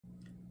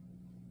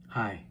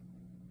Hi,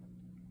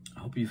 I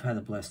hope you've had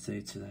a blessed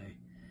day today.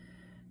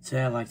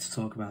 Today I'd like to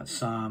talk about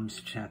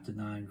Psalms chapter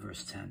 9,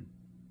 verse 10.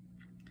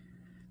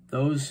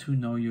 Those who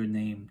know your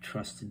name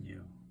trust in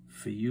you,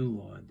 for you,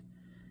 Lord,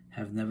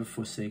 have never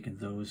forsaken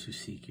those who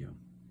seek you.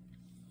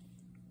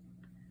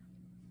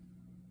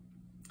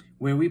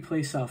 Where we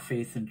place our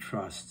faith and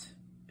trust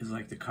is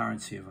like the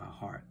currency of our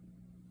heart.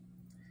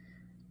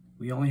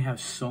 We only have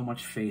so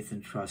much faith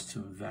and trust to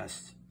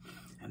invest,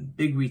 and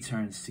big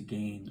returns to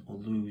gain or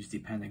lose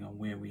depending on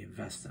where we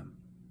invest them.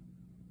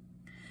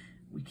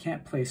 We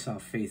can't place our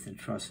faith and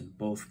trust in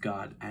both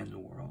God and the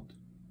world.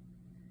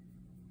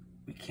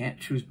 We can't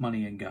choose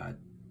money and God.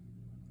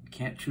 We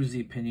can't choose the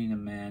opinion of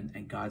man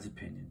and God's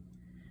opinion.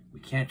 We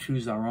can't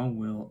choose our own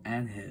will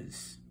and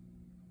His.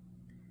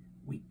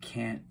 We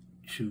can't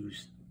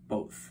choose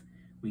both.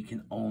 We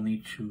can only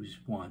choose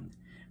one.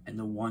 And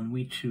the one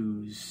we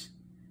choose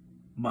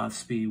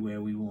must be where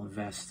we will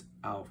invest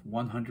our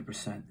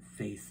 100%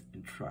 faith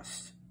and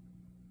trust.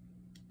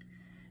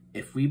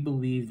 If we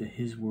believe that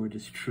His word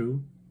is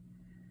true,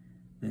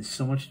 then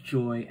so much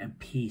joy and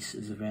peace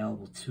is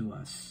available to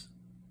us.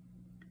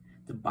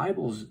 The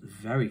Bible is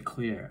very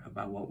clear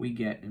about what we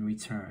get in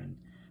return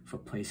for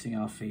placing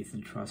our faith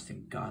and trust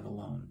in God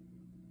alone.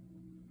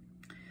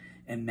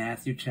 In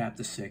Matthew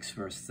chapter 6,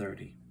 verse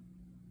 30,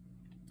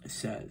 it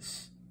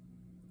says,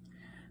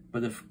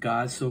 "But if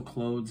God so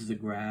clothes the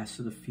grass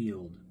of the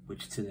field,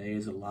 which today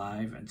is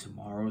alive and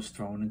tomorrow is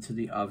thrown into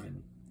the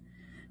oven,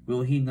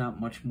 will He not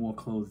much more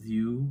clothe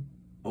you,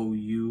 O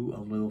you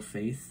of little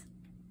faith?"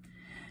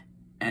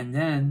 And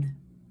then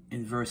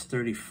in verse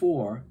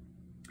 34,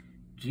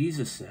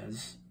 Jesus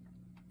says,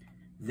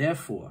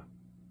 "Therefore,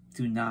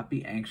 do not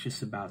be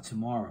anxious about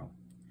tomorrow,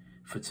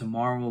 for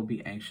tomorrow will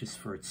be anxious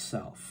for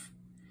itself.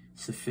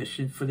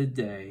 Sufficient for the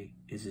day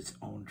is its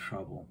own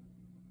trouble."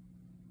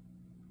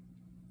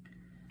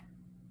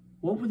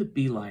 What would it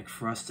be like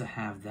for us to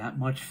have that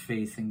much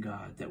faith in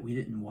God that we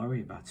didn't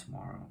worry about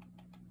tomorrow?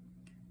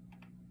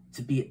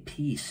 To be at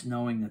peace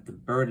knowing that the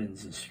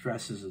burdens and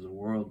stresses of the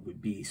world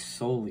would be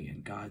solely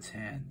in God's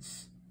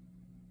hands.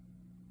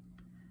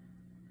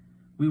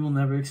 We will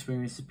never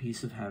experience the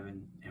peace of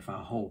heaven if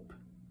our hope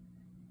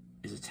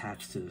is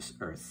attached to this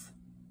earth.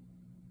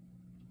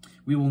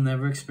 We will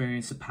never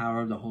experience the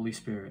power of the Holy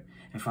Spirit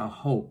if our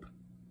hope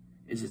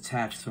is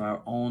attached to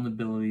our own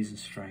abilities and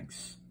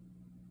strengths.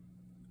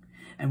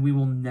 And we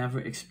will never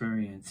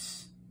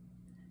experience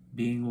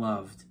being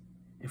loved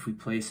if we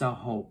place our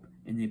hope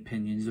in the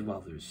opinions of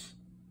others.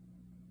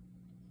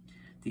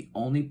 The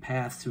only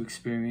path to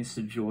experience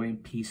the joy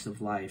and peace of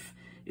life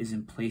is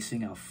in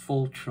placing our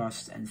full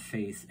trust and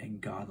faith in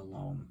God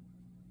alone.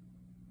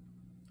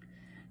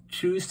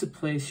 Choose to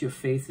place your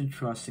faith and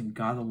trust in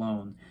God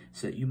alone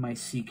so that you might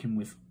seek Him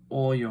with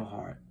all your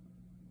heart.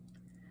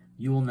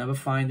 You will never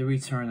find a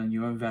return on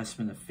your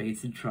investment of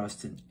faith and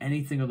trust in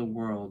anything of the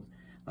world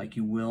like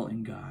you will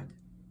in God.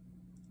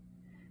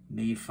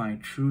 May you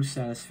find true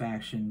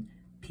satisfaction,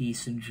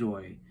 peace, and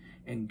joy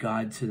in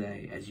God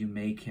today as you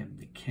make Him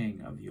the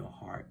King of your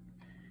heart.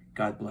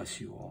 God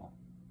bless you all.